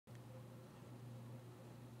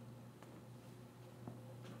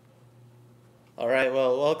All right,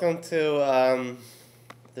 well, welcome to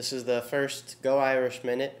this is the first Go Irish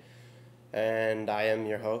Minute, and I am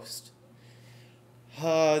your host.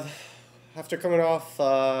 After coming off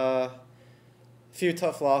a few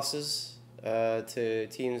tough losses to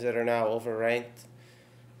teams that are now overranked,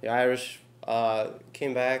 the Irish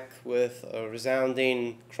came back with a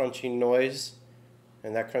resounding crunching noise,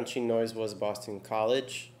 and that crunching noise was Boston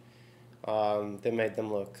College. They made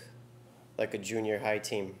them look like a junior high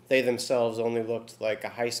team. They themselves only looked like a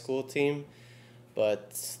high school team,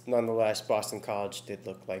 but nonetheless, Boston College did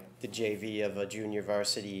look like the JV of a junior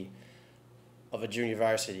varsity, of a junior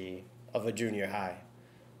varsity, of a junior high,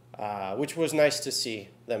 which was nice to see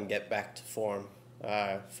them get back to form.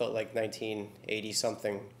 Felt like 1980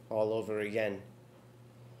 something all over again.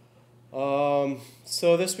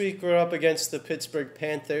 So this week we're up against the Pittsburgh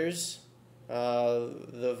Panthers.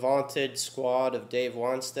 The vaunted squad of Dave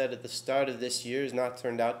Wanstead at the start of this year has not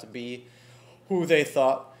turned out to be who they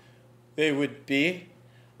thought they would be.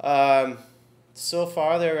 So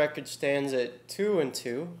far, their record stands at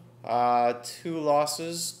 2-2. 2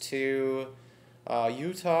 losses to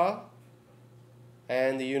Utah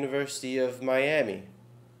and the University of Miami,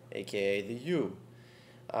 aka the U.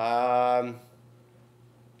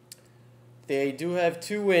 They do have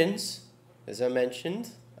 2 wins, as I mentioned.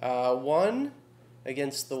 One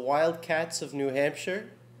against the Wildcats of New Hampshire,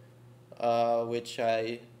 which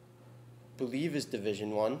I believe is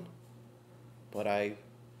Division I, but I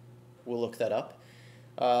will look that up.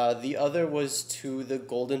 The other was to the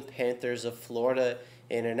Golden Panthers of Florida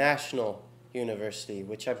International University,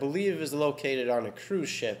 which I believe is located on a cruise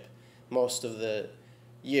ship most of the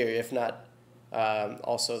year, if not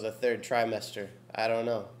also the 3rd trimester. I don't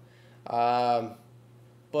know.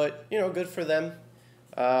 But, good for them.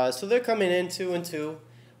 So they're coming in 2-2,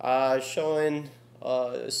 showing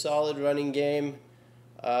a solid running game.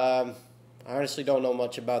 I honestly don't know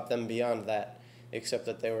much about them beyond that, except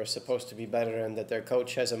that they were supposed to be better and that their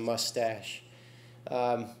coach has a mustache.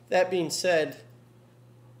 That being said,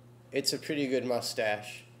 it's a pretty good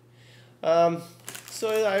mustache. So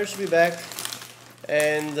the Irish will be back,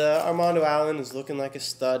 and Armando Allen is looking like a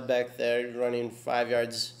stud back there, running 5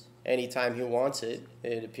 yards anytime he wants it,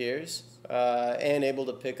 it appears. And able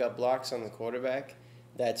to pick up blocks on the quarterback.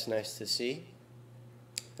 That's nice to see.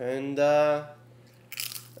 And the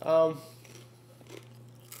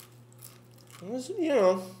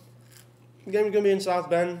game's gonna be in South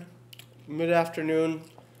Bend, mid-afternoon.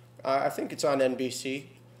 I think it's on NBC,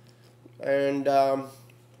 and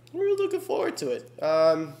we're looking forward to it.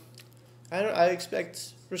 I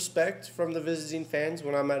expect respect from the visiting fans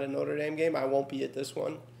when I'm at a Notre Dame game. I won't be at this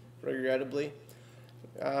one, regrettably.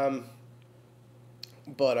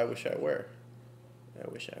 But I wish I were.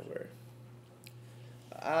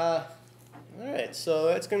 Alright, so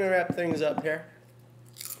that's going to wrap things up here.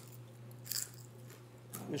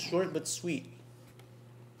 It's short but sweet.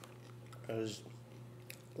 It was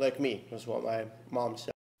like me, was what my mom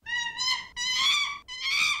said.